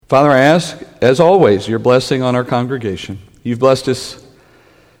Father, I ask, as always, your blessing on our congregation. You've blessed us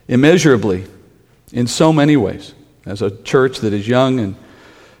immeasurably in so many ways. As a church that is young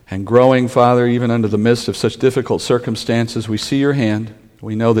and growing, Father, even under the midst of such difficult circumstances, we see your hand.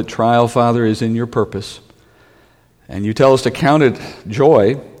 We know that trial, Father, is in your purpose. And you tell us to count it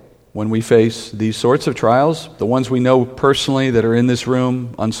joy when we face these sorts of trials, the ones we know personally that are in this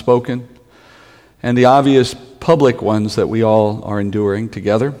room, unspoken, and the obvious public ones that we all are enduring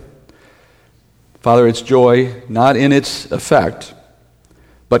together. Father, it's joy not in its effect,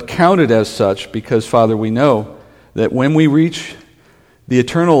 but counted as such because, Father, we know that when we reach the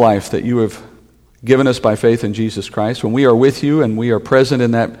eternal life that you have given us by faith in Jesus Christ, when we are with you and we are present in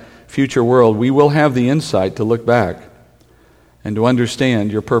that future world, we will have the insight to look back and to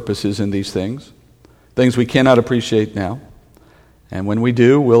understand your purposes in these things we cannot appreciate now. And when we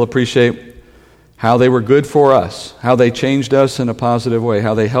do, we'll appreciate how they were good for us, how they changed us in a positive way,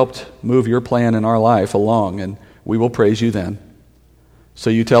 how they helped move your plan in our life along, and we will praise you then.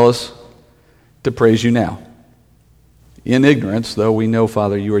 So you tell us to praise you now. In ignorance, though, we know,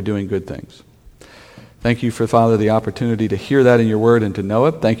 Father, you are doing good things. Thank you for, Father, the opportunity to hear that in your word and to know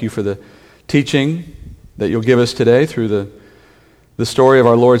it. Thank you for the teaching that you'll give us today through the story of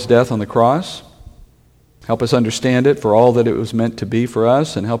our Lord's death on the cross. Help us understand it for all that it was meant to be for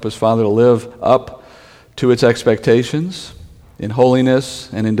us, and help us, Father, to live up to its expectations in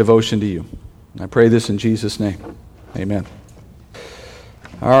holiness and in devotion to you. And I pray this in Jesus' name. Amen.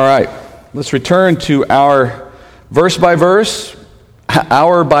 All right, let's return to our verse-by-verse,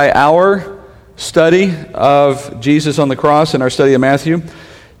 hour-by-hour study of Jesus on the cross in our study of Matthew.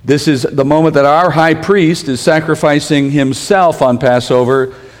 This is the moment that our high priest is sacrificing himself on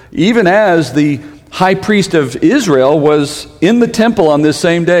Passover, even as the high priest of Israel was in the temple on this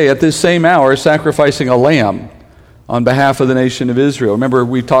same day, at this same hour, sacrificing a lamb on behalf of the nation of Israel. Remember,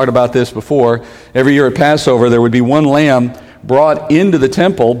 we've talked about this before. Every year at Passover, there would be one lamb brought into the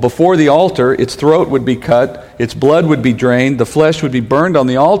temple before the altar. Its throat would be cut, its blood would be drained, the flesh would be burned on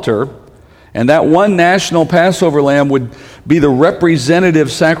the altar, and that one national Passover lamb would be the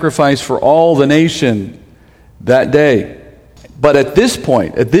representative sacrifice for all the nation that day. But at this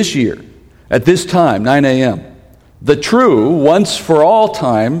point, at this year, at this time, 9 a.m., the true, once-for-all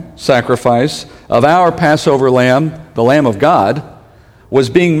time sacrifice of our Passover lamb, the Lamb of God, was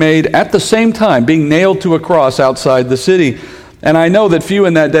being made at the same time, being nailed to a cross outside the city. And I know that few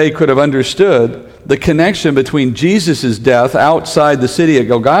in that day could have understood the connection between Jesus' death outside the city at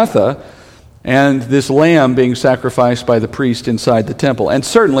Golgotha and this lamb being sacrificed by the priest inside the temple. And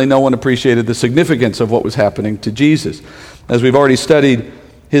certainly no one appreciated the significance of what was happening to Jesus. As we've already studied,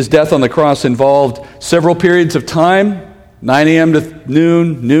 his death on the cross involved several periods of time, 9 a.m. to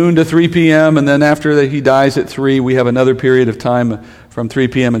noon, noon to 3 p.m., and then after that he dies at 3, we have another period of time from 3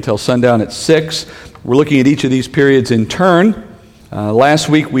 p.m. until sundown at 6. We're looking at each of these periods in turn. Last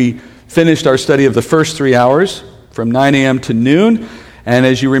week we finished our study of the first 3 hours from 9 a.m. to noon, and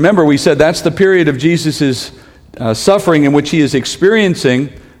as you remember, we said that's the period of Jesus' suffering in which he is experiencing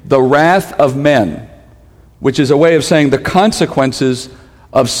the wrath of men, which is a way of saying the consequences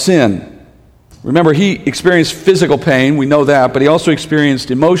of sin. Remember, he experienced physical pain, we know that, but he also experienced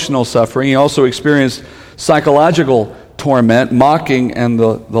emotional suffering. He also experienced psychological torment, mocking, and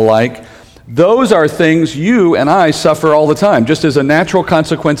the like. Those are things you and I suffer all the time, just as a natural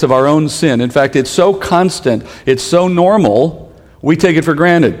consequence of our own sin. In fact, it's so constant, it's so normal, we take it for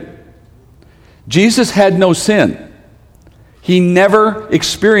granted. Jesus had no sin. He never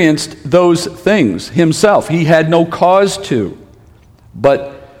experienced those things himself. He had no cause to.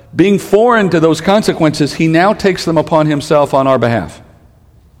 But being foreign to those consequences, he now takes them upon himself on our behalf.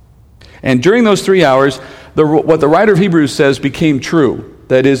 And during those 3 hours, what the writer of Hebrews says became true.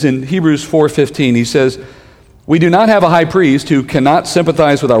 That is, in Hebrews 4:15, he says, "We do not have a high priest who cannot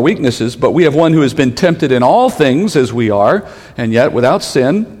sympathize with our weaknesses, but we have one who has been tempted in all things as we are, and yet without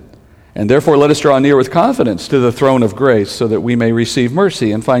sin. And therefore let us draw near with confidence to the throne of grace, so that we may receive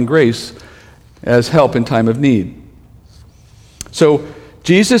mercy and find grace as help in time of need." So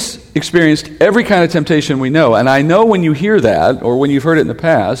Jesus experienced every kind of temptation we know. And I know when you hear that, or when you've heard it in the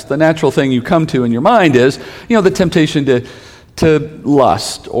past, the natural thing you come to in your mind is, the temptation to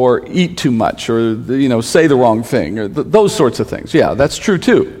lust, or eat too much, or, say the wrong thing, or those sorts of things. Yeah, that's true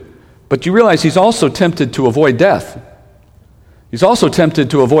too. But you realize he's also tempted to avoid death. He's also tempted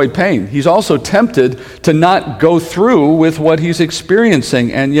to avoid pain. He's also tempted to not go through with what he's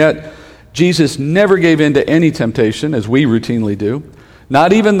experiencing. And yet, Jesus never gave in to any temptation, as we routinely do.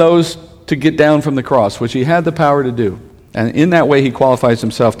 Not even those to get down from the cross, which he had the power to do. And in that way, he qualifies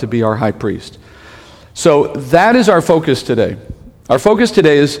himself to be our high priest. So that is our focus today. Our focus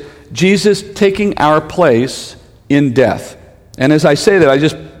today is Jesus taking our place in death. And as I say that, I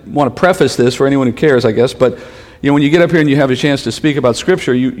just want to preface this for anyone who cares, I guess, but when you get up here and you have a chance to speak about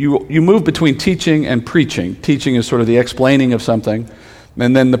Scripture, you move between teaching and preaching. Teaching is sort of the explaining of something,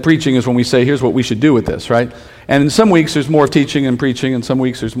 and then the preaching is when we say, here's what we should do with this, right? And in some weeks there's more teaching and preaching, and some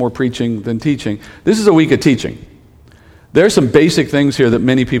weeks there's more preaching than teaching. This is a week of teaching. There are some basic things here that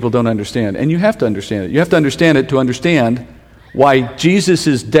many people don't understand, and you have to understand it. You have to understand it to understand why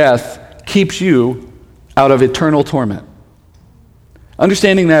Jesus' death keeps you out of eternal torment.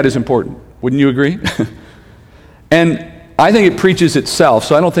 Understanding that is important. Wouldn't you agree? And I think it preaches itself,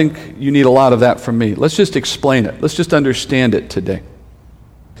 so I don't think you need a lot of that from me. Let's just explain it. Let's just understand it today.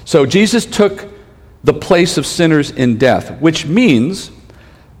 So Jesus took the place of sinners in death, which means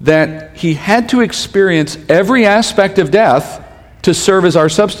that he had to experience every aspect of death to serve as our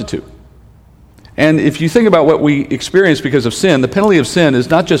substitute. And if you think about what we experience because of sin, the penalty of sin is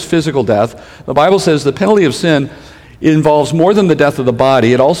not just physical death. The Bible says the penalty of sin involves more than the death of the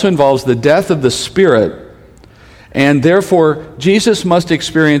body. It also involves the death of the spirit. And therefore, Jesus must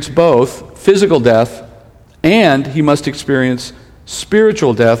experience both physical death and he must experience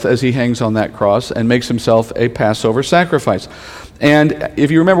spiritual death as he hangs on that cross and makes himself a Passover sacrifice. And if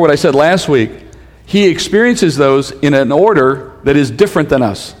you remember what I said last week, he experiences those in an order that is different than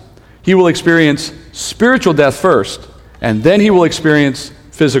us. He will experience spiritual death first, and then he will experience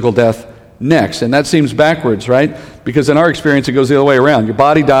physical death next. And that seems backwards, right? Because in our experience, it goes the other way around. Your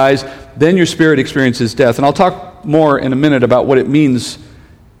body dies, then your spirit experiences death. And I'll talk more in a minute about what it means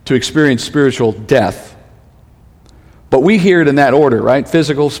to experience spiritual death. But we hear it in that order, right?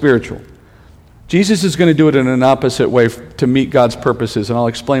 Physical, spiritual. Jesus is going to do it in an opposite way to meet God's purposes, and I'll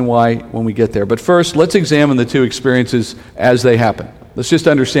explain why when we get there. But first, let's examine the two experiences as they happen. Let's just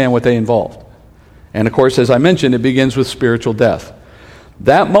understand what they involved. And of course, as I mentioned, it begins with spiritual death.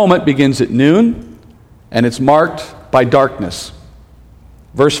 That moment begins at noon, and it's marked by darkness.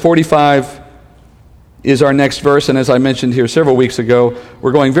 Verse 45 is our next verse, and as I mentioned here several weeks ago,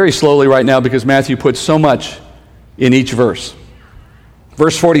 we're going very slowly right now because Matthew puts so much in each verse.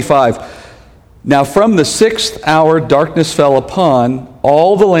 Verse 45, now from the 6th hour darkness fell upon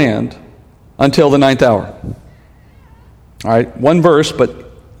all the land until the 9th hour. All right, one verse,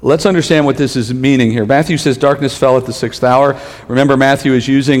 but let's understand what this is meaning here. Matthew says darkness fell at the 6th hour. Remember, Matthew is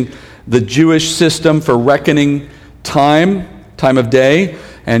using the Jewish system for reckoning time of day,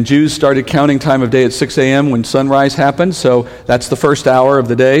 and Jews started counting time of day at 6 a.m. when sunrise happened, so that's the first hour of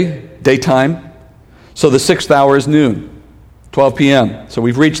the day, daytime. So the 6th hour is noon, 12 p.m. So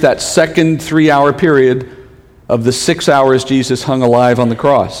we've reached that second 3-hour period of the 6 hours Jesus hung alive on the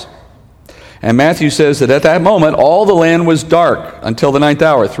cross. And Matthew says that at that moment, all the land was dark until the 9th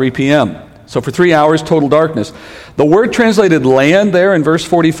hour, 3 p.m. So for 3 hours, total darkness. The word translated land there in verse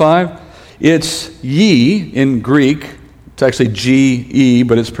 45, it's ye in Greek. It's actually G-E,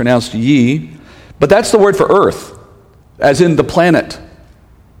 but it's pronounced ye. But that's the word for earth, as in the planet.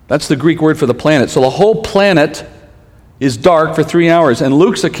 That's the Greek word for the planet. So the whole planet is dark for 3 hours. And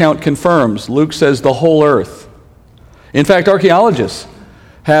Luke's account confirms. Luke says the whole earth. In fact, archaeologists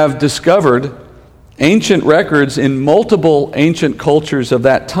have discovered ancient records in multiple ancient cultures of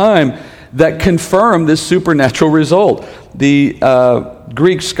that time that confirm this supernatural result. The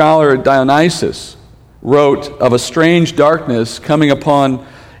Greek scholar Dionysius wrote of a strange darkness coming upon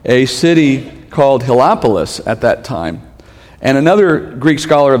a city called Heliopolis at that time. And another Greek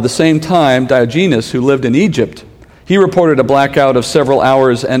scholar of the same time, Diogenes, who lived in Egypt, he reported a blackout of several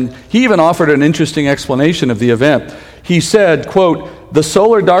hours, and he even offered an interesting explanation of the event. He said, quote, the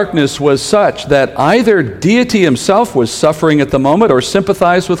solar darkness was such that either deity himself was suffering at the moment or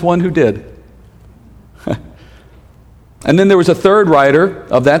sympathized with one who did. And then there was a third writer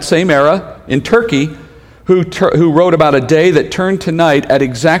of that same era in Turkey who wrote about a day that turned to night at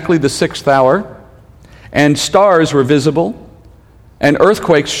exactly the 6th hour, and stars were visible, and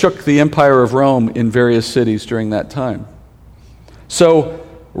earthquakes shook the empire of Rome in various cities during that time. So,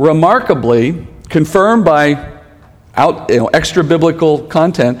 remarkably, confirmed by extra-biblical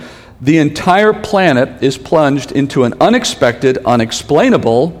content, the entire planet is plunged into an unexpected,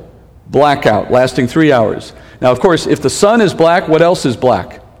 unexplainable blackout lasting 3 hours. Now, of course, if the sun is black, what else is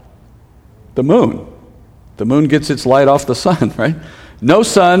black? The moon. The moon gets its light off the sun, right? No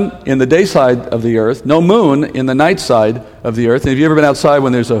sun in the day side of the earth, no moon in the night side of the earth. And have you ever been outside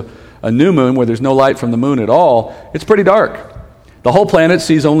when there's a new moon where there's no light from the moon at all? It's pretty dark. The whole planet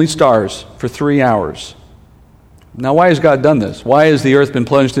sees only stars for 3 hours. Now, why has God done this? Why has the earth been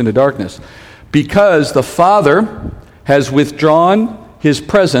plunged into darkness? Because the Father has withdrawn his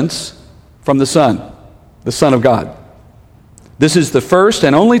presence from the Son of God. This is the first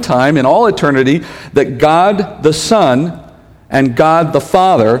and only time in all eternity that God the Son and God the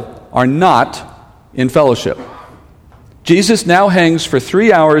Father are not in fellowship. Jesus now hangs for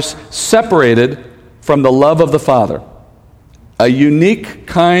 3 hours separated from the love of the Father. A unique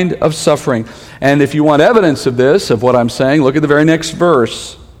kind of suffering. And if you want evidence of this, of what I'm saying, look at the very next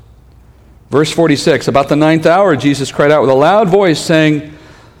verse. Verse 46, about the 9th hour, Jesus cried out with a loud voice, saying,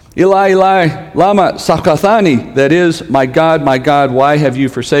 Eli, Eli, lama sabachthani, that is, my God, why have you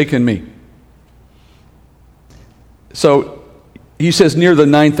forsaken me? So, he says near the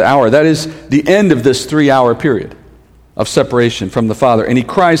 9th hour. That is the end of this 3-hour period of separation from the Father. And he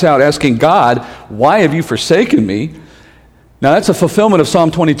cries out, asking God, why have you forsaken me? Now, that's a fulfillment of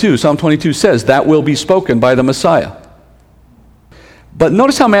Psalm 22. Psalm 22 says, that will be spoken by the Messiah. But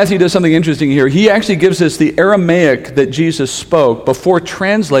notice how Matthew does something interesting here. He actually gives us the Aramaic that Jesus spoke before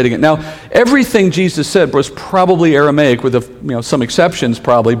translating it. Now, everything Jesus said was probably Aramaic, with some exceptions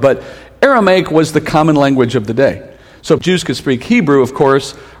probably, but Aramaic was the common language of the day. So Jews could speak Hebrew, of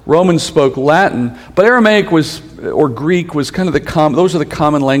course. Romans spoke Latin, but Aramaic or Greek was kind of those are the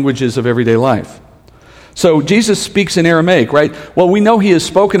common languages of everyday life. So Jesus speaks in Aramaic, right? Well, we know he has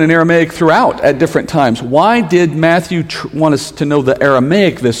spoken in Aramaic throughout at different times. Why did Matthew want us to know the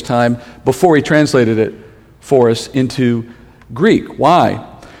Aramaic this time before he translated it for us into Greek?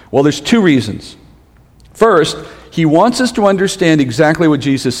 Why? Well, there's 2 reasons. First, he wants us to understand exactly what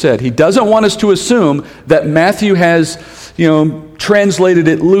Jesus said. He doesn't want us to assume that Matthew has, translated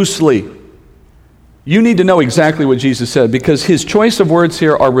it loosely. You need to know exactly what Jesus said, because his choice of words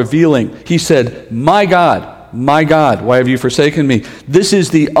here are revealing. He said, my God, why have you forsaken me? This is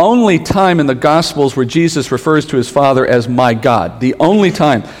the only time in the Gospels where Jesus refers to his Father as my God. The only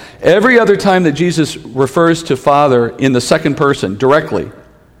time. Every other time that Jesus refers to Father in the second person directly,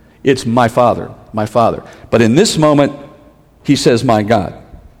 it's my Father, my Father. But in this moment, he says, my God.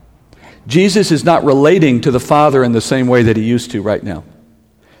 Jesus is not relating to the Father in the same way that he used to right now.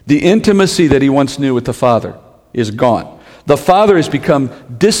 The intimacy that he once knew with the Father is gone. The Father has become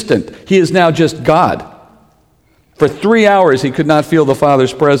distant. He is now just God. For 3 hours, he could not feel the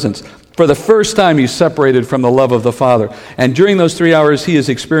Father's presence. For the first time, he's separated from the love of the Father. And during those 3 hours, he has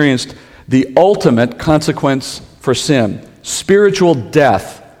experienced the ultimate consequence for sin, spiritual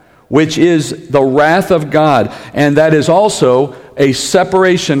death, which is the wrath of God. And that is also a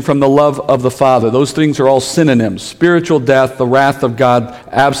separation from the love of the Father. Those things are all synonyms. Spiritual death, the wrath of God,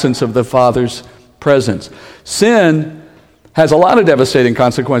 absence of the Father's presence. Sin has a lot of devastating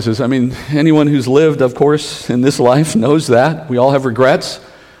consequences. I mean, anyone who's lived, of course, in this life knows that. We all have regrets.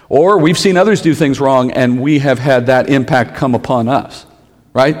 Or we've seen others do things wrong, and we have had that impact come upon us.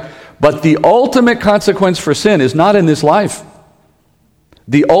 Right? But the ultimate consequence for sin is not in this life.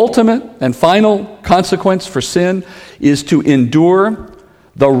 The ultimate and final consequence for sin is to endure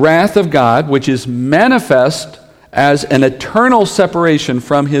the wrath of God, which is manifest as an eternal separation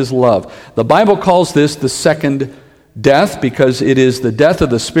from his love. The Bible calls this the second death, because it is the death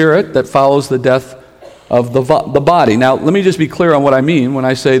of the spirit that follows the death of the body. Now, let me just be clear on what I mean when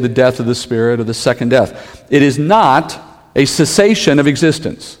I say the death of the spirit or the second death. It is not a cessation of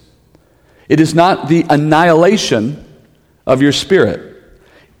existence. It is not the annihilation of your spirit.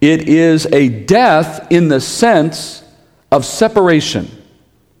 It is a death in the sense of separation.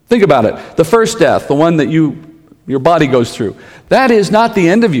 Think about it. The first death, the one that your body goes through, that is not the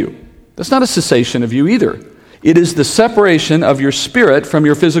end of you. That's not a cessation of you either. It is the separation of your spirit from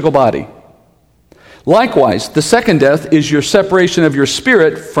your physical body. Likewise, the second death is your separation of your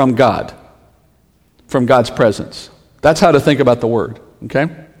spirit from God, from God's presence. That's how to think about the word, okay?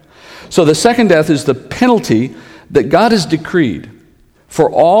 So the second death is the penalty that God has decreed for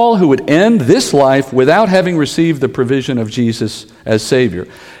all who would end this life without having received the provision of Jesus as Savior.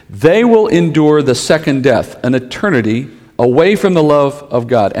 They will endure the second death, an eternity away from the love of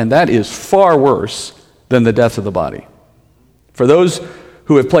God, and that is far worse than the death of the body. For those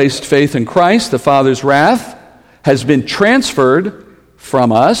who have placed faith in Christ, the Father's wrath has been transferred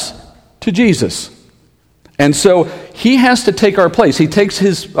from us to Jesus. And so he has to take our place. He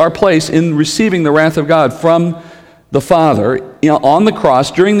takes our place in receiving the wrath of God from the Father on the cross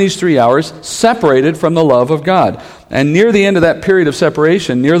during these 3 hours, separated from the love of God. And near the end of that period of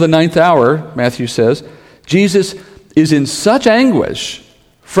separation, near the 9th hour, Matthew says, Jesus is in such anguish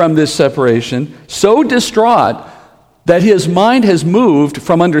from this separation, so distraught, that his mind has moved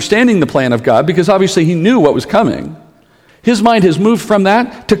from understanding the plan of God, because obviously he knew what was coming. His mind has moved from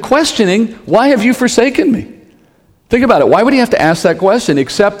that to questioning, why have you forsaken me? Think about it. Why would he have to ask that question,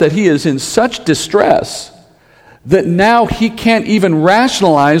 except that he is in such distress that now he can't even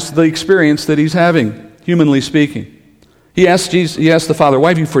rationalize the experience that he's having, humanly speaking. He asked the Father, why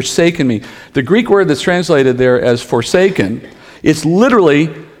have you forsaken me? The Greek word that's translated there as forsaken, it's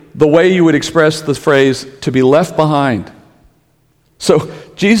literally the way you would express the phrase to be left behind. So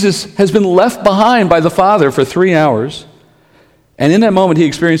Jesus has been left behind by the Father for 3 hours, and in that moment he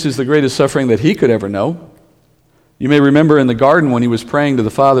experiences the greatest suffering that he could ever know. You may remember in the garden when he was praying to the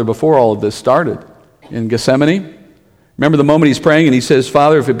Father before all of this started, in Gethsemane. Remember the moment he's praying and he says,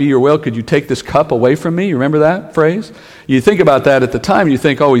 Father, if it be your will, could you take this cup away from me? You remember that phrase? You think about that at the time, you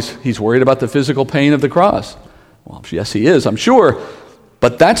think, oh, he's worried about the physical pain of the cross. Well, yes, he is, I'm sure,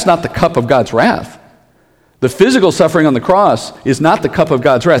 but that's not the cup of God's wrath. The physical suffering on the cross is not the cup of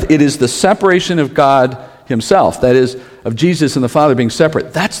God's wrath. It is the separation of God himself, that is, of Jesus and the Father being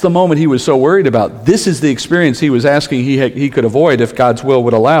separate. That's the moment he was so worried about. This is the experience he was asking he could avoid if God's will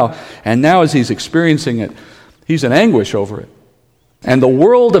would allow. And now as he's experiencing it, he's in anguish over it. And the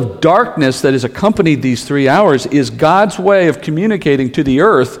world of darkness that has accompanied these 3 hours is God's way of communicating to the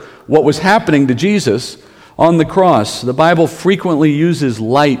earth what was happening to Jesus on the cross. The Bible frequently uses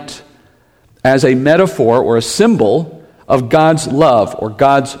light as a metaphor or a symbol of God's love or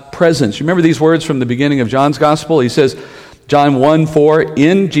God's presence. You remember these words from the beginning of John's Gospel? He says, John 1:4,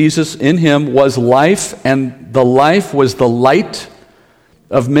 in Jesus, in him was life, and the life was the light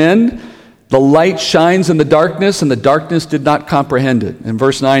of men. The light shines in the darkness, and the darkness did not comprehend it. In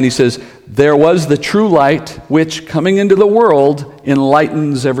verse 9 he says, there was the true light, which coming into the world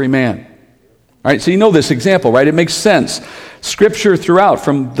enlightens every man. All right, so you know this example, right? It makes sense. Scripture throughout,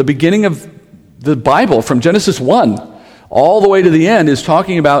 from the beginning of the Bible, from Genesis 1 all the way to the end, is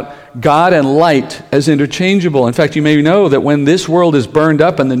talking about God and light as interchangeable. In fact, you may know that when this world is burned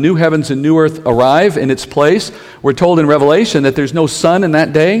up and the new heavens and new earth arrive in its place, we're told in Revelation that there's no sun in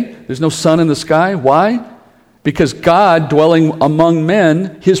that day. There's no sun in the sky. Why? Because God, dwelling among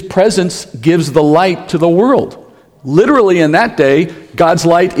men, his presence gives the light to the world. Literally in that day, God's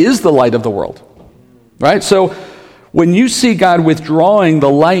light is the light of the world. Right? So when you see God withdrawing the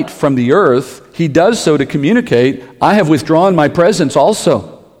light from the earth, he does so to communicate, I have withdrawn my presence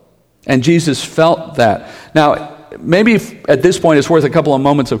also. And Jesus felt that. Now, maybe at this point it's worth a couple of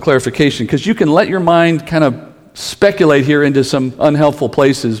moments of clarification, because you can let your mind kind of speculate here into some unhelpful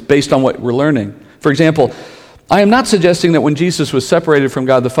places based on what we're learning. For example, I am not suggesting that when Jesus was separated from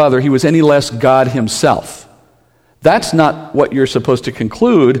God the Father, he was any less God himself. That's not what you're supposed to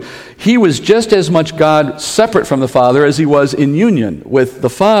conclude. He was just as much God separate from the Father as he was in union with the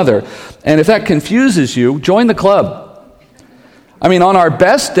Father. And if that confuses you, join the club. I mean, on our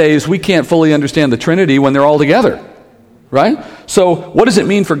best days, we can't fully understand the Trinity when they're all together, right? So what does it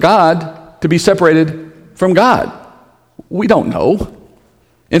mean for God to be separated from God? We don't know.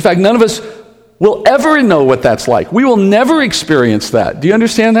 In fact, none of us will ever know what that's like. We will never experience that. Do you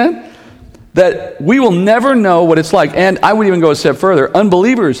understand that? That we will never know what it's like. And I would even go a step further.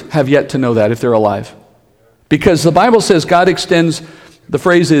 Unbelievers have yet to know that if they're alive. Because the Bible says God extends, the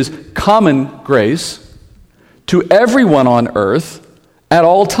phrase is common grace, to everyone on earth at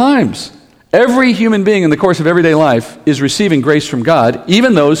all times. Every human being in the course of everyday life is receiving grace from God,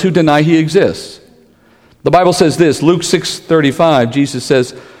 even those who deny he exists. The Bible says this, Luke 6:35, Jesus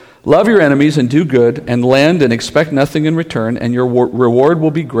says, love your enemies and do good, and lend and expect nothing in return, and your reward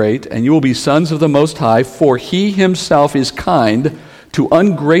will be great, and you will be sons of the Most High, for he himself is kind to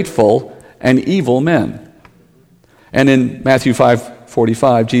ungrateful and evil men. And in Matthew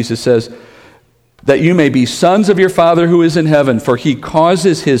 5:45, Jesus says, that you may be sons of your Father who is in heaven, for he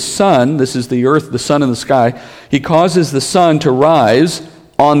causes his sun, this is the earth, the sun and the sky, he causes the sun to rise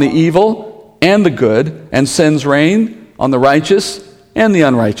on the evil and the good, and sends rain on the righteous and the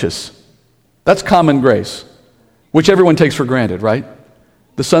unrighteous. That's common grace, which everyone takes for granted, right?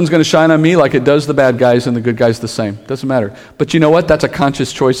 The sun's going to shine on me like it does the bad guys, and the good guys the same. Doesn't matter. But you know what? That's a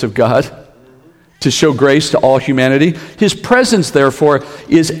conscious choice of God to show grace to all humanity. His presence, therefore,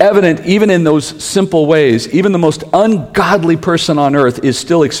 is evident even in those simple ways. Even the most ungodly person on earth is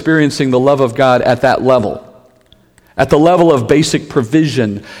still experiencing the love of God at that level. At the level of basic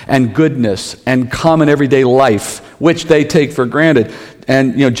provision and goodness and common everyday life, which they take for granted.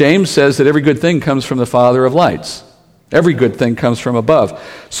 And James says that every good thing comes from the Father of lights. Every good thing comes from above.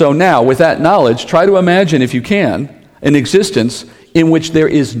 So now, with that knowledge, try to imagine, if you can, an existence in which there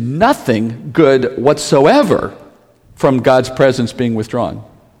is nothing good whatsoever from God's presence being withdrawn.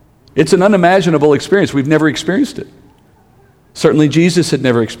 It's an unimaginable experience. We've never experienced it. Certainly Jesus had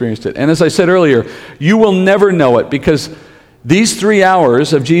never experienced it. And as I said earlier, you will never know it, because these 3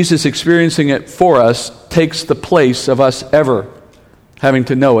 hours of Jesus experiencing it for us takes the place of us ever having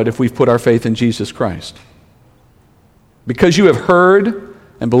to know it if we've put our faith in Jesus Christ. Because you have heard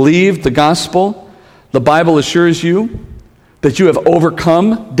and believed the gospel, the Bible assures you that you have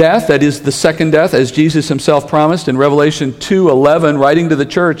overcome death, that is the second death, as Jesus himself promised in Revelation 2:11, writing to the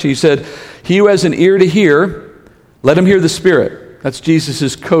church, he said, "He who has an ear to hear, let him hear the Spirit." That's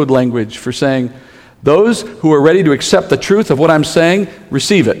Jesus' code language for saying, those who are ready to accept the truth of what I'm saying,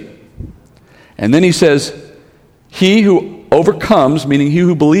 receive it. And then he says, he who overcomes, meaning he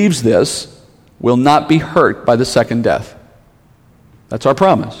who believes this, will not be hurt by the second death. That's our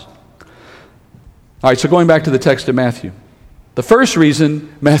promise. All right, so going back to the text of Matthew. The first reason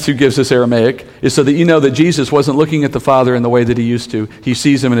Matthew gives us Aramaic is so that you know that Jesus wasn't looking at the Father in the way that he used to. He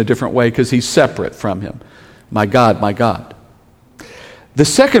sees him in a different way because he's separate from him. My God, my God. The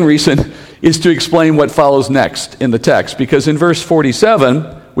second reason is to explain what follows next in the text, because in verse 47,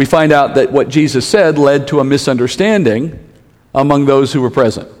 we find out that what Jesus said led to a misunderstanding among those who were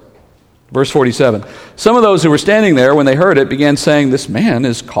present. Verse 47, some of those who were standing there when they heard it began saying, "This man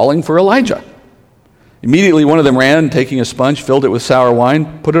is calling for Elijah." Immediately one of them ran, taking a sponge, filled it with sour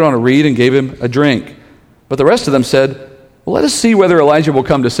wine, put it on a reed, and gave him a drink. But the rest of them said, "Well, let us see whether Elijah will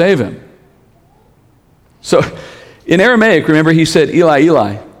come to save him." So in Aramaic, remember, he said, "Eli,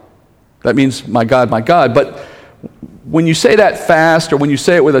 Eli." That means, "My God, my God." But when you say that fast, or when you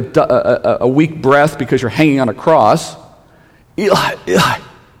say it with a weak breath because you're hanging on a cross, "Eli, Eli,"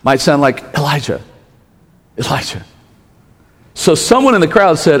 might sound like Elijah, Elijah. So someone in the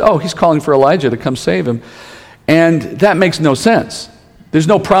crowd said, "Oh, he's calling for Elijah to come save him." And that makes no sense. There's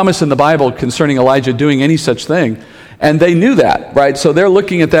no promise in the Bible concerning Elijah doing any such thing. And they knew that, right? So they're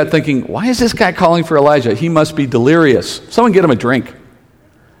looking at that thinking, why is this guy calling for Elijah? He must be delirious. Someone get him a drink.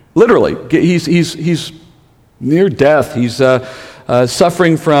 Literally, he's near death. He's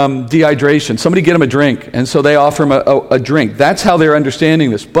suffering from dehydration. Somebody get him a drink. And so they offer him a drink. That's how they're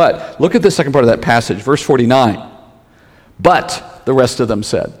understanding this. But look at the second part of that passage, verse 49. But the rest of them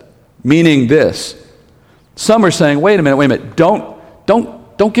said, meaning this. Some are saying, wait a minute. Don't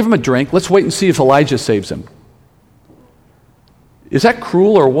give him a drink. Let's wait and see if Elijah saves him. Is that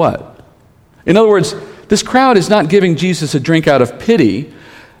cruel or what? In other words, this crowd is not giving Jesus a drink out of pity.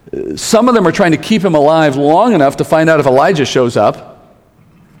 Some of them are trying to keep him alive long enough to find out if Elijah shows up.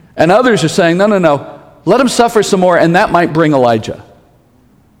 And others are saying, no. Let him suffer some more, and that might bring Elijah.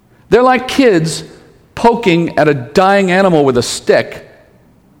 They're like kids poking at a dying animal with a stick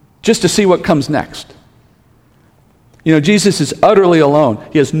just to see what comes next. You know, Jesus is utterly alone.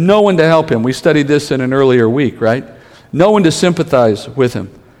 He has no one to help him. We studied this in an earlier week, right? No one to sympathize with him.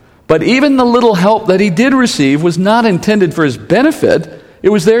 But even the little help that he did receive was not intended for his benefit. It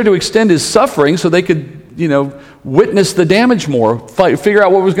was there to extend his suffering so they could, witness the damage more, figure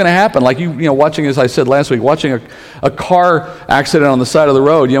out what was going to happen. Like, watching, as I said last week, watching a car accident on the side of the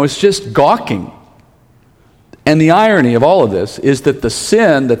road, it's just gawking. And the irony of all of this is that the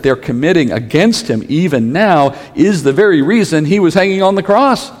sin that they're committing against him even now is the very reason he was hanging on the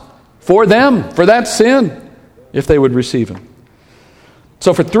cross. For them, for that sin, if they would receive him.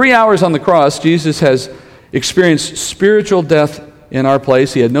 So for 3 hours on the cross, Jesus has experienced spiritual death in our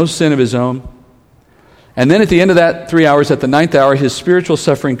place. He had no sin of his own. And then at the end of that 3 hours, at the 9th hour, his spiritual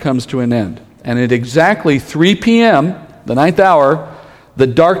suffering comes to an end. And at exactly 3 p.m., the 9th hour, the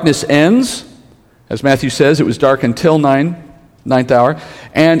darkness ends. As Matthew says, it was dark until 9th hour.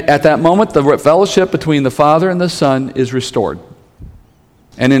 And at that moment, the fellowship between the Father and the Son is restored.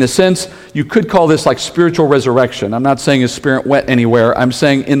 And in a sense, you could call this like spiritual resurrection. I'm not saying his spirit went anywhere. I'm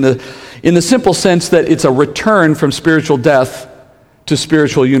saying in the simple sense that it's a return from spiritual death to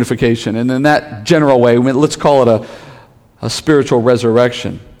spiritual unification. And in that general way, let's call it a spiritual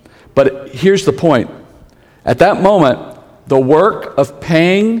resurrection. But here's the point. At that moment, the work of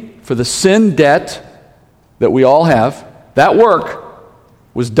paying for the sin debt that we all have, that work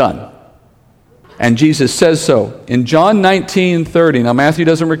was done. And Jesus says so. In John 19:30, now Matthew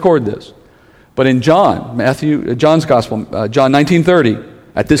doesn't record this, but in John's Gospel, John 19:30,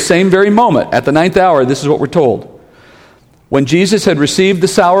 at this same very moment, at the 9th hour, this is what we're told. When Jesus had received the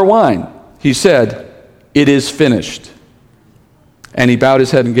sour wine, he said, "It is finished." And he bowed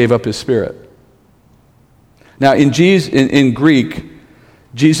his head and gave up his spirit. Now in Greek,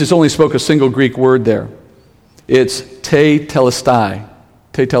 Jesus only spoke a single Greek word there. It's tetelestai.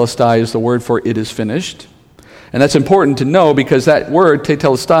 Tetelestai is the word for "it is finished." And that's important to know because that word,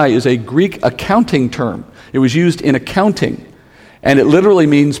 tetelestai, is a Greek accounting term. It was used in accounting. And it literally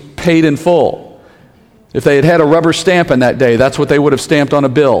means paid in full. If they had had a rubber stamp in that day, that's what they would have stamped on a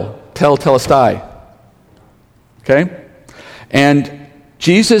bill. Tetelestai. Okay? And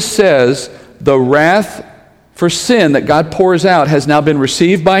Jesus says the wrath for sin that God pours out has now been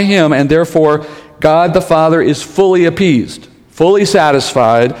received by him, and therefore God the Father is fully appeased, fully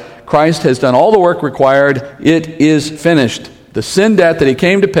satisfied. Christ has done all the work required. It is finished. The sin debt that he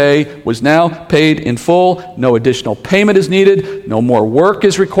came to pay was now paid in full. No additional payment is needed. No more work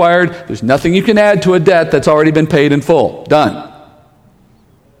is required. There's nothing you can add to a debt that's already been paid in full. Done.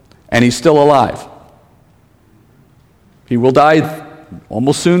 And he's still alive. He will die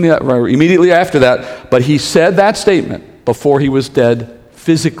almost soon, or immediately after that, but he said that statement before he was dead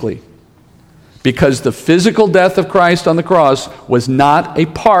physically. Because the physical death of Christ on the cross was not a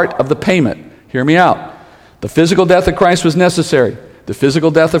part of the payment. Hear me out. The physical death of Christ was necessary. The physical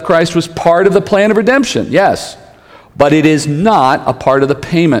death of Christ was part of the plan of redemption, yes. But it is not a part of the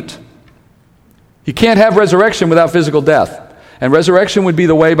payment. He can't have resurrection without physical death. And resurrection would be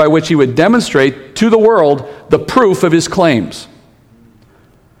the way by which he would demonstrate to the world the proof of his claims.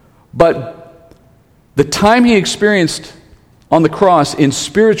 But the time he experienced on the cross in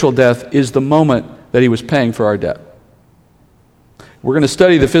spiritual death is the moment that he was paying for our debt. We're going to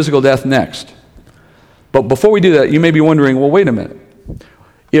study the physical death next. But before we do that, you may be wondering, well, wait a minute.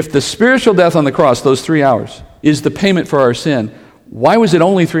 If the spiritual death on the cross, those 3 hours, is the payment for our sin, why was it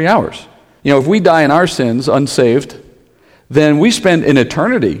only 3 hours? You know, if we die in our sins unsaved, then we spend an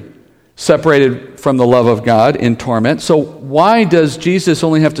eternity separated from the love of God in torment. So why does Jesus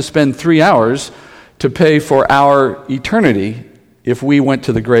only have to spend 3 hours to pay for our eternity if we went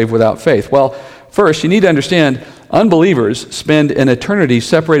to the grave without faith? Well, first, you need to understand, unbelievers spend an eternity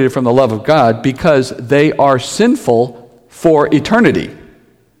separated from the love of God because they are sinful for eternity.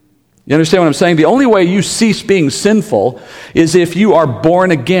 You understand what I'm saying? The only way you cease being sinful is if you are born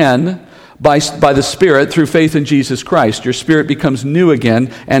again by the Spirit through faith in Jesus Christ. Your spirit becomes new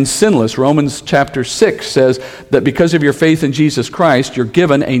again and sinless. Romans chapter 6 says that because of your faith in Jesus Christ, you're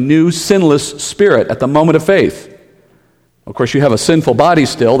given a new sinless spirit at the moment of faith. Of course, you have a sinful body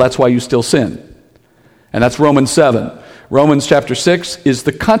still. That's why you still sin. And that's Romans 7. Romans chapter 6 is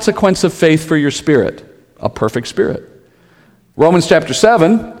the consequence of faith for your spirit, a perfect spirit. Romans chapter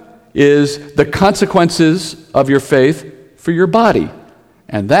 7 is the consequences of your faith for your body,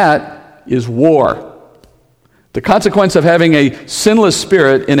 and that is war. The consequence of having a sinless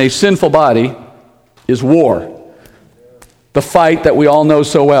spirit in a sinful body is war. The fight that we all know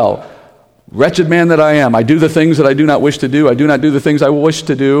so well. Wretched man that I am, I do the things that I do not wish to do. I do not do the things I wish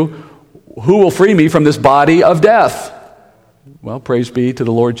to do. Who will free me from this body of death? Well, praise be to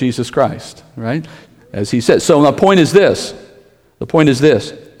the Lord Jesus Christ, right? As he said. So the point is this. The point is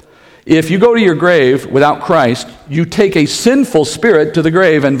this. If you go to your grave without Christ, you take a sinful spirit to the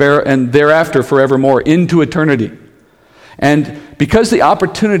grave and thereafter forevermore into eternity. And because the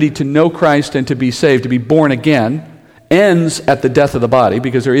opportunity to know Christ and to be saved, to be born again, ends at the death of the body,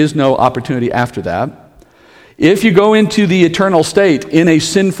 because there is no opportunity after that, if you go into the eternal state in a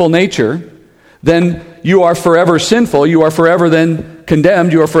sinful nature, then you are forever sinful. You are forever then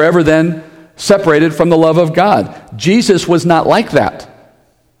condemned. You are forever then separated from the love of God. Jesus was not like that.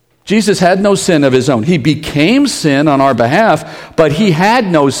 Jesus had no sin of his own. He became sin on our behalf, but he had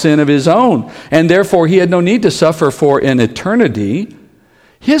no sin of his own, and therefore he had no need to suffer for an eternity.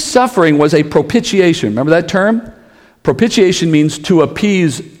 His suffering was a propitiation. Remember that term? Propitiation means to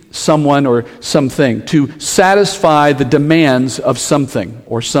appease someone or something, to satisfy the demands of something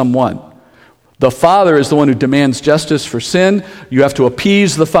or someone. The Father is the one who demands justice for sin. You have to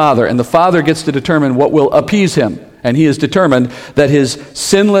appease the Father, and the Father gets to determine what will appease him. And he has determined that his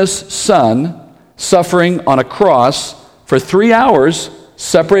sinless Son, suffering on a cross for 3 hours,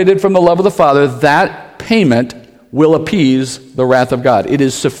 separated from the love of the Father, that payment will appease the wrath of God. It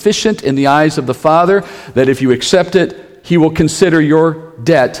is sufficient in the eyes of the Father that if you accept it, he will consider your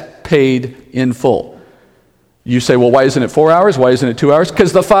debt paid in full. You say, well, why isn't it 4 hours? Why isn't it 2 hours?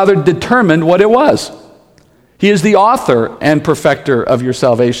 Because the Father determined what it was. He is the author and perfecter of your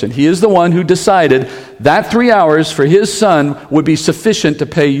salvation. He is the one who decided that 3 hours for his Son would be sufficient to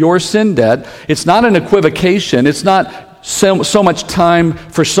pay your sin debt. It's not an equivocation. It's not so much time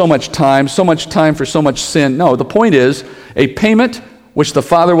for so much time, so much time for so much sin. No, the point is a payment which the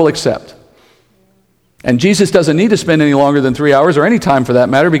Father will accept. And Jesus doesn't need to spend any longer than 3 hours, or any time for that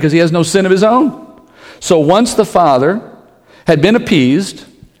matter, because he has no sin of his own. So once the Father had been appeased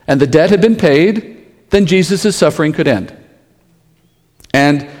and the debt had been paid, then Jesus' suffering could end.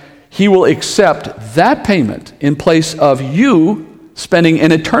 And he will accept that payment in place of you spending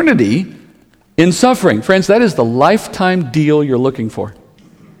an eternity in suffering. Friends, that is the lifetime deal you're looking for.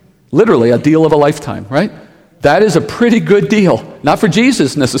 Literally, a deal of a lifetime, right? That is a pretty good deal. Not for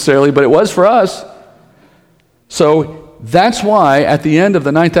Jesus necessarily, but it was for us. So that's why at the end of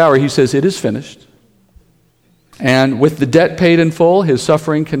the 9th hour, he says, it is finished. And with the debt paid in full, his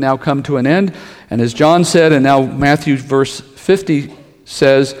suffering can now come to an end. And as John said, and now Matthew verse 50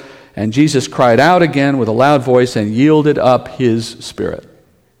 says, and Jesus cried out again with a loud voice and yielded up his spirit.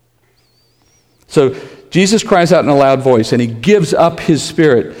 So Jesus cries out in a loud voice, and he gives up his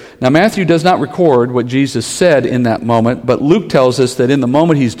spirit. Now, Matthew does not record what Jesus said in that moment, but Luke tells us that in the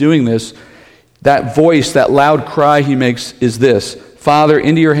moment he's doing this, that voice, that loud cry he makes is this: Father,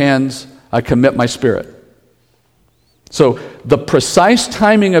 into your hands I commit my spirit. So the precise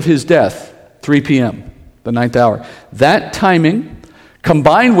timing of his death, 3 p.m., the 9th hour, that timing,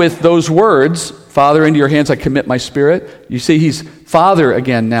 combined with those words, Father, into your hands I commit my spirit, you see he's Father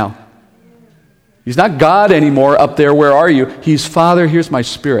again now. He's not God anymore up there, where are you? He's Father, here's my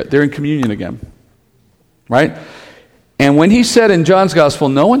spirit. They're in communion again, right? And when he said in John's gospel,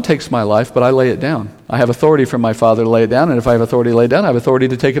 no one takes my life, but I lay it down. I have authority from my Father to lay it down, and if I have authority to lay it down, I have authority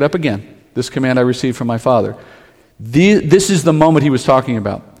to take it up again. This command I received from my Father. This is the moment he was talking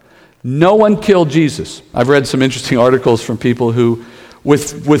about. No one killed Jesus. I've read some interesting articles from people who,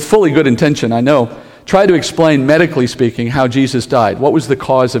 with fully good intention, I know, try to explain, medically speaking, how Jesus died. What was the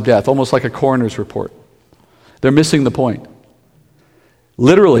cause of death? Almost like a coroner's report. They're missing the point.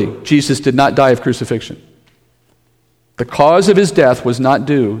 Literally, Jesus did not die of crucifixion. The cause of his death was not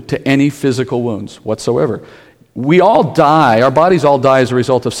due to any physical wounds whatsoever. We all die, our bodies all die as a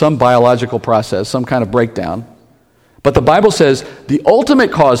result of some biological process, some kind of breakdown. But the Bible says the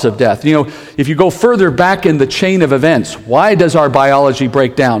ultimate cause of death, if you go further back in the chain of events, why does our biology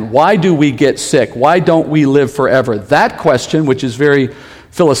break down? Why do we get sick? Why don't we live forever? That question, which is very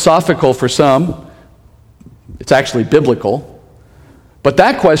philosophical for some, it's actually biblical, but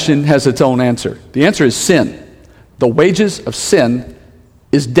that question has its own answer. The answer is sin. The wages of sin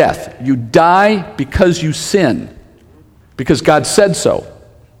is death. You die because you sin, because God said so.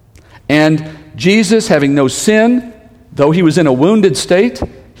 And Jesus, having no sin, though he was in a wounded state,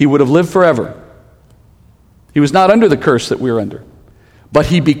 he would have lived forever. He was not under the curse that we're under. But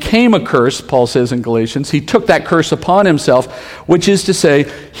he became a curse, Paul says in Galatians. He took that curse upon himself, which is to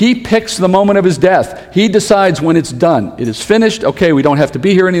say, he picks the moment of his death. He decides when it's done. It is finished. Okay, we don't have to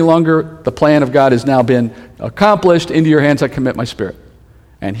be here any longer. The plan of God has now been accomplished. Into your hands I commit my spirit.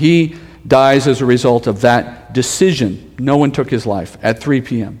 And he dies as a result of that decision. No one took his life at 3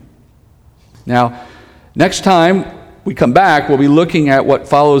 p.m. Now, next time we come back, we'll be looking at what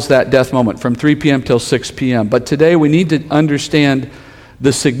follows that death moment from 3 p.m. till 6 p.m. But today we need to understand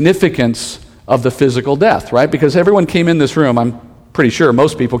the significance of the physical death, right? Because everyone came in this room, I'm pretty sure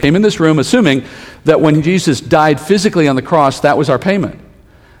most people came in this room assuming that when Jesus died physically on the cross, that was our payment.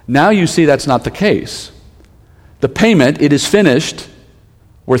 Now you see that's not the case. The payment, it is finished,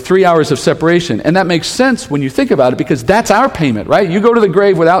 were 3 hours of separation. And that makes sense when you think about it, because that's our payment, right? You go to the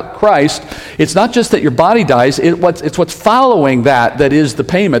grave without Christ, it's not just that your body dies, it's what's following that is the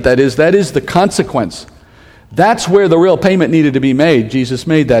payment, that is the consequence. That's where the real payment needed to be made. Jesus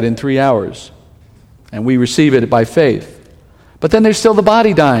made that in 3 hours. And we receive it by faith. But then there's still the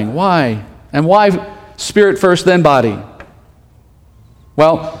body dying. Why? And why spirit first, then body?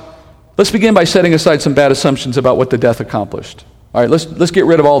 Well, let's begin by setting aside some bad assumptions about what the death accomplished. All right, let's get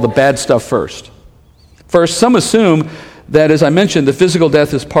rid of all the bad stuff first. First, some assume that, as I mentioned, the physical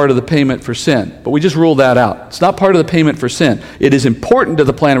death is part of the payment for sin. But we just ruled that out. It's not part of the payment for sin. It is important to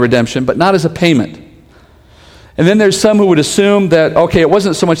the plan of redemption, but not as a payment. And then there's some who would assume that, okay, it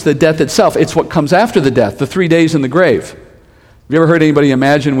wasn't so much the death itself, it's what comes after the death, the 3 days in the grave. Have you ever heard anybody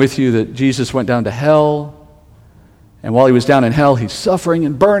imagine with you that Jesus went down to hell, and while he was down in hell, he's suffering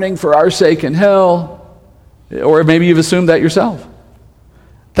and burning for our sake in hell? Or maybe you've assumed that yourself.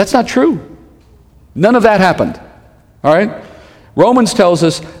 That's not true. None of that happened. All right? Romans tells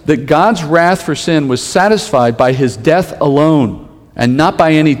us that God's wrath for sin was satisfied by his death alone, and not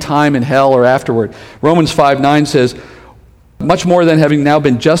by any time in hell or afterward. Romans 5:9 says, much more than having now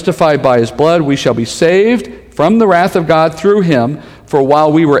been justified by his blood, we shall be saved from the wrath of God through him. For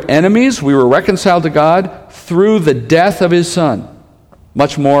while we were enemies, we were reconciled to God through the death of his Son.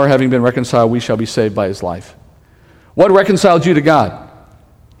 Much more, having been reconciled, we shall be saved by his life. What reconciled you to God?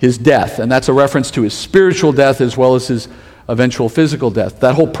 His death. And that's a reference to his spiritual death as well as his eventual physical death,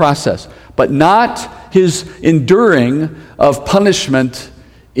 that whole process. But not his enduring of punishment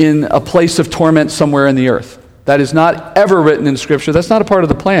in a place of torment somewhere in the earth. That is not ever written in Scripture. That's not a part of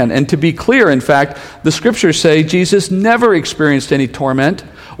the plan. And to be clear, in fact, the Scriptures say Jesus never experienced any torment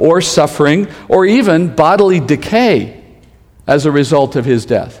or suffering or even bodily decay as a result of his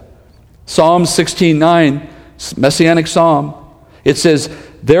death. Psalm 16:9, Messianic Psalm, it says,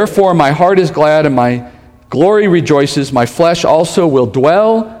 therefore my heart is glad and my glory rejoices, my flesh also will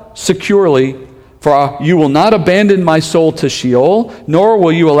dwell securely, for you will not abandon my soul to Sheol, nor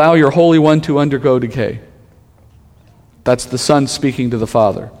will you allow your Holy One to undergo decay. That's the Son speaking to the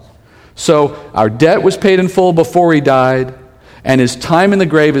Father. So our debt was paid in full before he died, and his time in the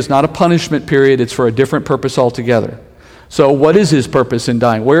grave is not a punishment period. It's for a different purpose altogether. So what is his purpose in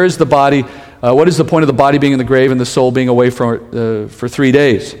dying? Where is the body? What is the point of the body being in the grave and the soul being away for 3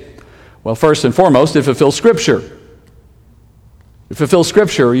 days? Well, first and foremost, it fulfills Scripture. It fulfills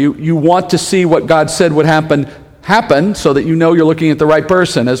Scripture. You want to see what God said would happen so that you know you're looking at the right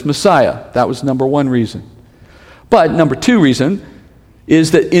person as Messiah. That was number one reason. But number two reason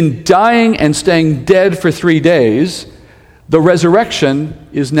is that in dying and staying dead for 3 days, the resurrection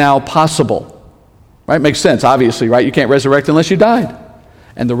is now possible. Right? Makes sense, obviously, right? You can't resurrect unless you died.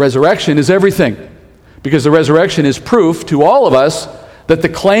 And the resurrection is everything. Because the resurrection is proof to all of us that the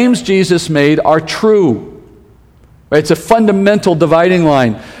claims Jesus made are true. Right? It's a fundamental dividing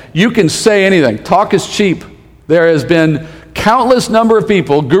line. You can say anything. Talk is cheap. There has been countless number of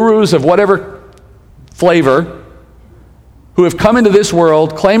people, gurus of whatever flavor, who have come into this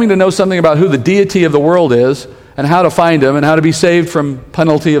world claiming to know something about who the deity of the world is and how to find him and how to be saved from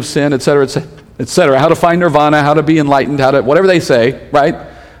penalty of sin, etc., etc., how to find nirvana, how to be enlightened, how to, whatever they say, right?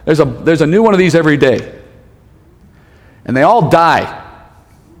 There's a new one of these every day. And they all die.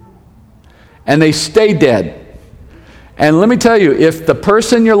 And they stay dead. And let me tell you, if the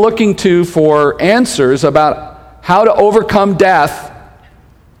person you're looking to for answers about how to overcome death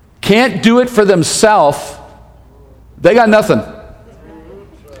can't do it for themselves, they got nothing.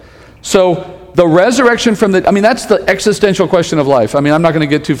 So the resurrection from that's the existential question of life. I'm not going to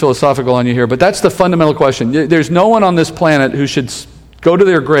get too philosophical on you here, but that's the fundamental question. There's no one on this planet who should go to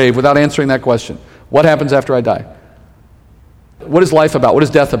their grave without answering that question. What happens after I die? What is life about? What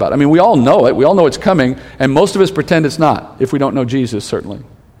is death about? We all know it. We all know it's coming, and most of us pretend it's not, if we don't know Jesus, certainly.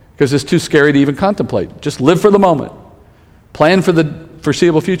 Because it's too scary to even contemplate. Just live for the moment. Plan for the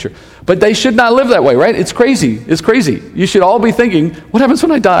foreseeable future. But they should not live that way, right? It's crazy. It's crazy. You should all be thinking, what happens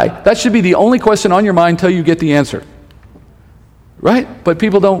when I die? That should be the only question on your mind until you get the answer. Right? But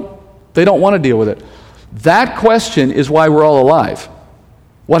people don't want to deal with it. That question is why we're all alive.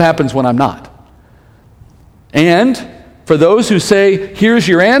 What happens when I'm not? And for those who say, here's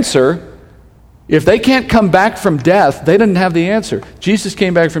your answer, if they can't come back from death, they didn't have the answer. Jesus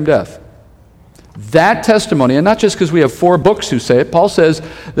came back from death. That testimony, and not just because we have 4 books who say it, Paul says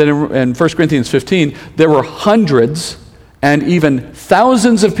that in 1 Corinthians 15, there were hundreds and even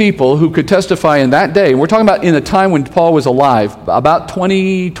thousands of people who could testify in that day. And we're talking about in a time when Paul was alive, about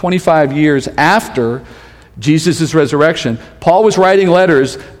 25 years after Jesus' resurrection. Paul was writing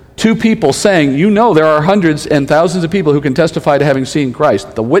letters to people saying, there are hundreds and thousands of people who can testify to having seen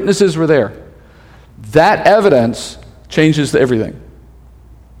Christ. The witnesses were there. That evidence changes everything.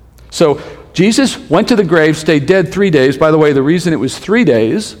 So Jesus went to the grave, stayed dead 3 days. By the way, the reason it was 3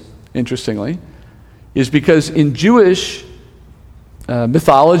 days, interestingly, is because in Jewish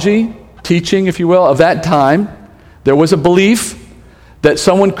mythology, teaching, if you will, of that time, there was a belief that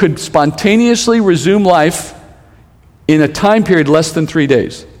someone could spontaneously resume life in a time period less than 3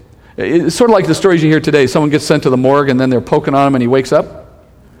 days. It's sort of like the stories you hear today. Someone gets sent to the morgue and then they're poking on him and he wakes up.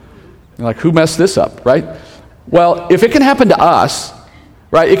 You're like, who messed this up, right? Well, if it can happen to us,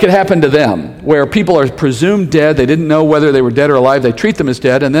 right, it could happen to them, where people are presumed dead. They didn't know whether they were dead or alive. They treat them as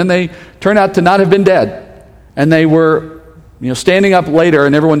dead, and then they turn out to not have been dead. And they were, standing up later,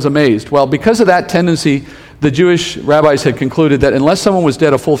 and everyone's amazed. Well, because of that tendency, the Jewish rabbis had concluded that unless someone was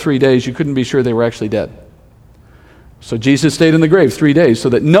dead a full 3 days, you couldn't be sure they were actually dead. So Jesus stayed in the grave 3 days so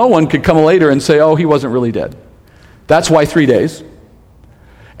that no one could come later and say, oh, he wasn't really dead. That's why 3 days.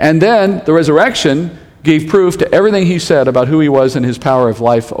 And then the resurrection gave proof to everything he said about who he was and his power of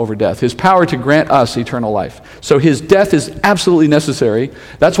life over death, his power to grant us eternal life. So his death is absolutely necessary.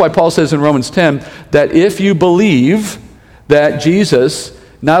 That's why Paul says in Romans 10 that if you believe that Jesus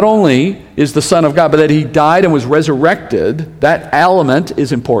not only is the Son of God, but that he died and was resurrected, that element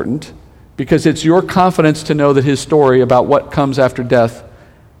is important because it's your confidence to know that his story about what comes after death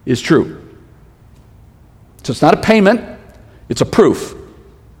is true. So it's not a payment, it's a proof.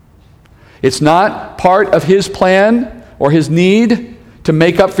 It's not part of his plan or his need to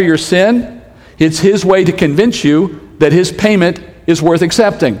make up for your sin. It's his way to convince you that his payment is worth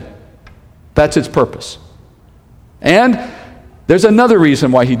accepting. That's its purpose. And there's another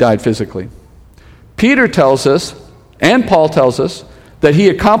reason why he died physically. Peter tells us, and Paul tells us, that he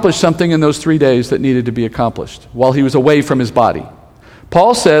accomplished something in those 3 days that needed to be accomplished while he was away from his body.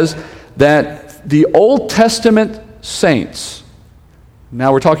 Paul says that the Old Testament saints,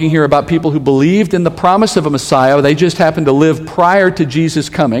 now we're talking here about people who believed in the promise of a Messiah, they just happened to live prior to Jesus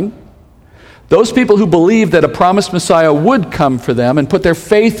coming. Those people who believed that a promised Messiah would come for them and put their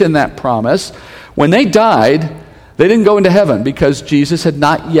faith in that promise, when they died, They didn't go into heaven because Jesus had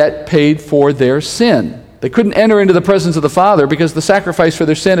not yet paid for their sin. They couldn't enter into the presence of the Father because the sacrifice for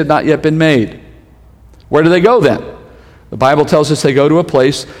their sin had not yet been made. Where do they go then? The Bible tells us they go to a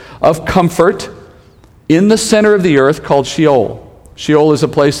place of comfort in the center of the earth called Sheol. Sheol is a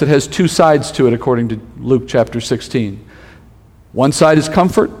place that has two sides to it, according to Luke chapter 16. One side is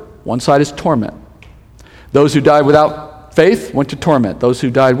comfort, one side is torment. Those who died without faith went to torment. Those who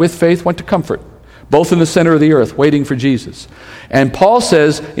died with faith went to comfort. Both in the center of the earth, waiting for Jesus. And Paul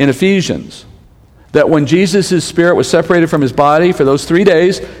says in Ephesians that when Jesus' spirit was separated from his body for those 3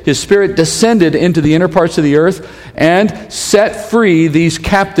 days, his spirit descended into the inner parts of the earth and set free these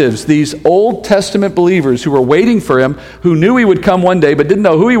captives, these Old Testament believers who were waiting for him, who knew he would come one day but didn't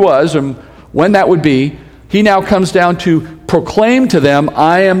know who he was and when that would be. He now comes down to proclaim to them,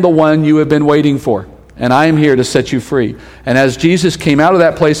 I am the one you have been waiting for, and I am here to set you free. And as Jesus came out of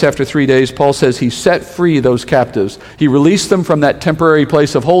that place after 3 days, Paul says he set free those captives. He released them from that temporary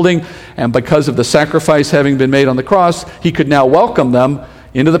place of holding, and because of the sacrifice having been made on the cross, he could now welcome them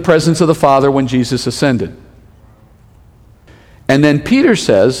into the presence of the Father when Jesus ascended. And then Peter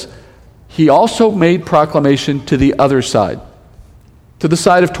says he also made proclamation to the other side, to the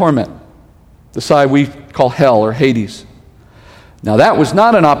side of torment, the side we call hell or Hades. Now that was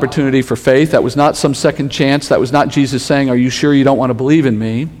not an opportunity for faith. That was not some second chance. That was not Jesus saying, are you sure you don't want to believe in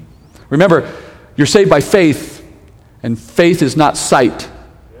me? Remember, you're saved by faith, and faith is not sight.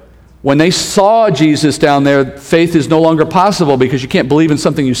 When they saw Jesus down there, faith is no longer possible because you can't believe in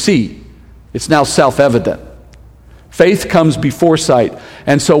something you see. It's now self-evident. Faith comes before sight.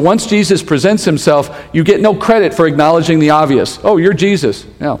 And so once Jesus presents himself, you get no credit for acknowledging the obvious. Oh, you're Jesus.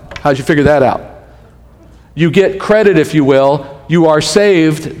 Now, how'd you figure that out? You get credit, if you will. You are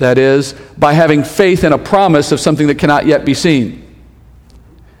saved, that is, by having faith in a promise of something that cannot yet be seen.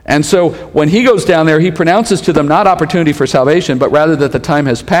 And so when he goes down there, he pronounces to them not opportunity for salvation, but rather that the time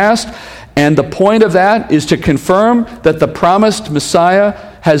has passed. And the point of that is to confirm that the promised Messiah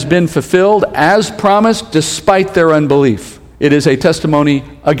has been fulfilled as promised despite their unbelief. It is a testimony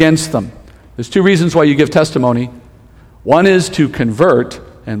against them. There's two reasons why you give testimony. One is to convert,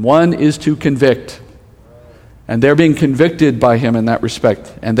 and one is to convict. And they're being convicted by him in that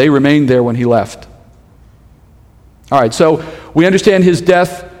respect. And they remained there when he left. All right, so we understand his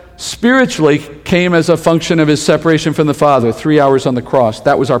death spiritually came as a function of his separation from the Father, 3 hours on the cross.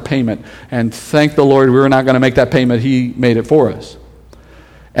 That was our payment. And thank the Lord we were not going to make that payment. He made it for us.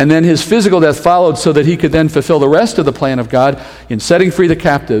 And then his physical death followed so that he could then fulfill the rest of the plan of God in setting free the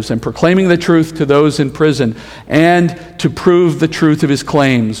captives and proclaiming the truth to those in prison and to prove the truth of his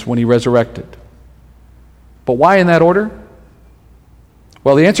claims when he resurrected. But why in that order?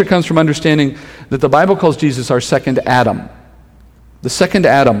 Well, the answer comes from understanding that the Bible calls Jesus our second Adam. The second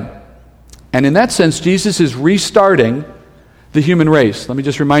Adam. And in that sense, Jesus is restarting the human race. Let me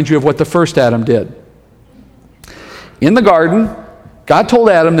just remind you of what the first Adam did. In the garden, God told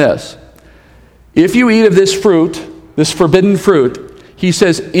Adam this: if you eat of this fruit, this forbidden fruit, he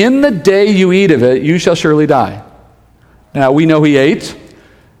says, in the day you eat of it, you shall surely die. Now, we know he ate,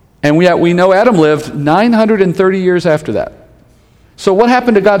 and we know Adam lived 930 years after that. So what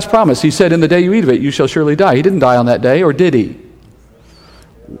happened to God's promise? He said, in the day you eat of it, you shall surely die. He didn't die on that day, or did he?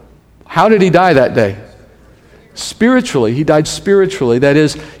 How did he die that day? Spiritually. He died spiritually. That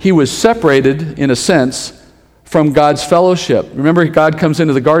is, he was separated, in a sense, from God's fellowship. Remember, God comes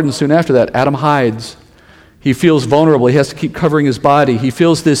into the garden soon after that. Adam hides. He feels vulnerable. He has to keep covering his body. He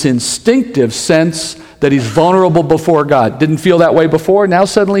feels this instinctive sense that he's vulnerable before God. Didn't feel that way before. Now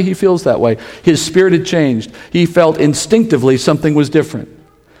suddenly he feels that way. His spirit had changed. He felt instinctively something was different.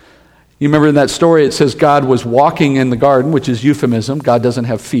 You remember in that story it says God was walking in the garden, which is euphemism. God doesn't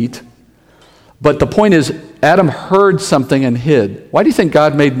have feet. But the point is, Adam heard something and hid. Why do you think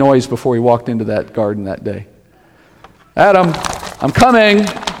God made noise before he walked into that garden that day? Adam, I'm coming.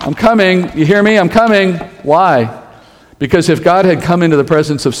 I'm coming. You hear me? I'm coming. Why? Because if God had come into the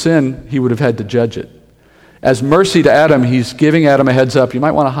presence of sin, he would have had to judge it. As mercy to Adam, he's giving Adam a heads up. You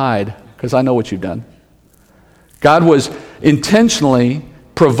might want to hide, because I know what you've done. God was intentionally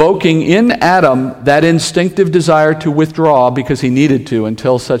provoking in Adam that instinctive desire to withdraw because he needed to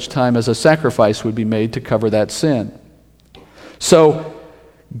until such time as a sacrifice would be made to cover that sin. So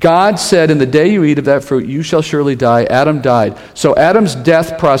God said, in the day you eat of that fruit, you shall surely die. Adam died. So Adam's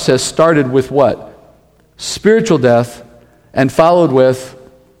death process started with what? Spiritual death, and followed with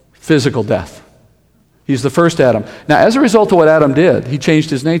physical death. He's the first Adam. Now, as a result of what Adam did, he changed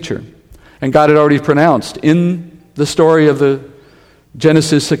his nature. And God had already pronounced in the story of the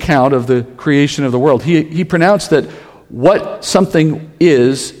Genesis account of the creation of the world, he pronounced that what something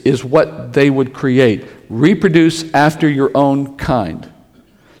is what they would create. reproduce after your own kind.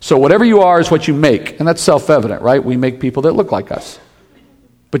 So whatever you are is what you make. And that's self-evident, right? We make people that look like us.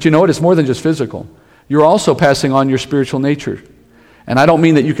 But you know what? It's more than just physical. You're also passing on your spiritual nature. And I don't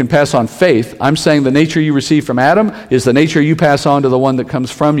mean that you can pass on faith. I'm saying the nature you receive from Adam is the nature you pass on to the one that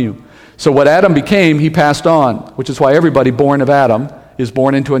comes from you. So what Adam became, he passed on, which is why everybody born of Adam is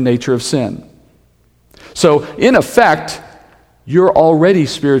born into a nature of sin. So in effect, you're already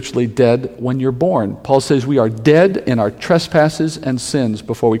spiritually dead when you're born. Paul says we are dead in our trespasses and sins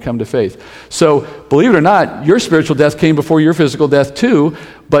before we come to faith. So, believe it or not, your spiritual death came before your physical death too,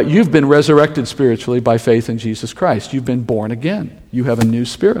 but you've been resurrected spiritually by faith in Jesus Christ. You've been born again. You have a new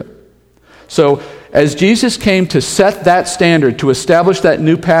spirit. So, as Jesus came to set that standard, to establish that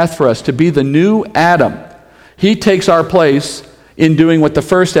new path for us, to be the new Adam, he takes our place in doing what the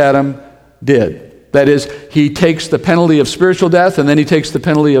first Adam did. That is, he takes the penalty of spiritual death and then he takes the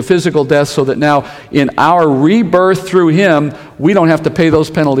penalty of physical death so that now in our rebirth through him, we don't have to pay those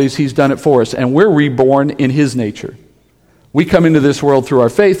penalties. He's done it for us. And we're reborn in his nature. We come into this world through our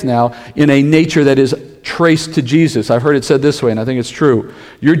faith now in a nature that is traced to Jesus. I've heard it said this way, and I think it's true.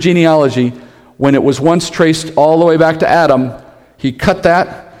 Your genealogy, when it was once traced all the way back to Adam, he cut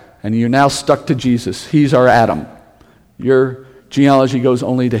that and you're now stuck to Jesus. He's our Adam. Your genealogy goes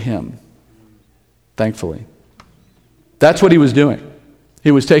only to him. Thankfully. That's what he was doing.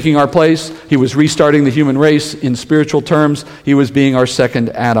 He was taking our place. He was restarting the human race in spiritual terms. He was being our second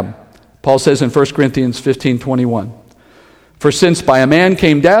Adam. Paul says in 1 Corinthians 15:21, "For since by a man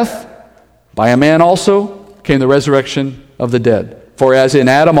came death, by a man also came the resurrection of the dead. For as in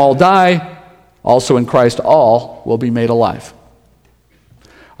Adam all die, also in Christ all will be made alive."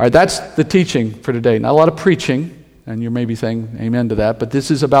 All right, that's the teaching for today. Not a lot of preaching, and you may be saying amen to that, but this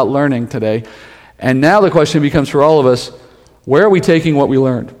is about learning today. And now the question becomes for all of us, where are we taking what we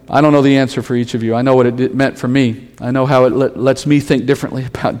learned? I don't know the answer for each of you. I know what it meant for me. I know how it lets me think differently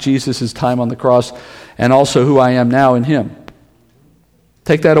about Jesus' time on the cross and also who I am now in him.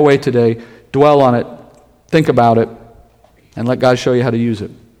 Take that away today. Dwell on it. Think about it. And let God show you how to use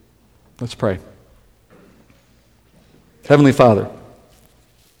it. Let's pray. Heavenly Father,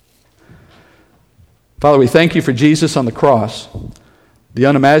 we thank you for Jesus on the cross. The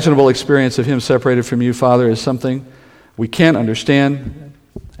unimaginable experience of him separated from you, Father, is something we can't understand,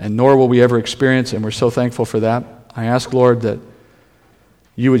 and nor will we ever experience, and we're so thankful for that. I ask, Lord, that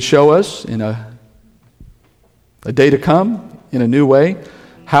you would show us in a day to come, in a new way,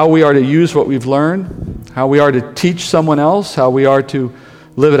 how we are to use what we've learned, how we are to teach someone else, how we are to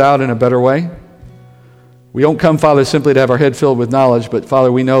live it out in a better way. We don't come, Father, simply to have our head filled with knowledge, but,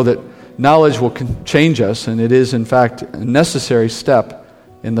 Father, we know that knowledge will change us, and it is, in fact, a necessary step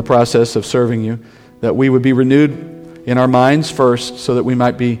in the process of serving you, that we would be renewed in our minds first so that we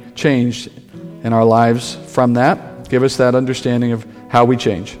might be changed in our lives from that. Give us that understanding of how we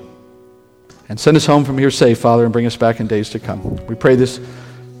change. And send us home from here safe, Father, and bring us back in days to come. We pray this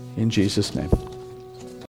in Jesus' name.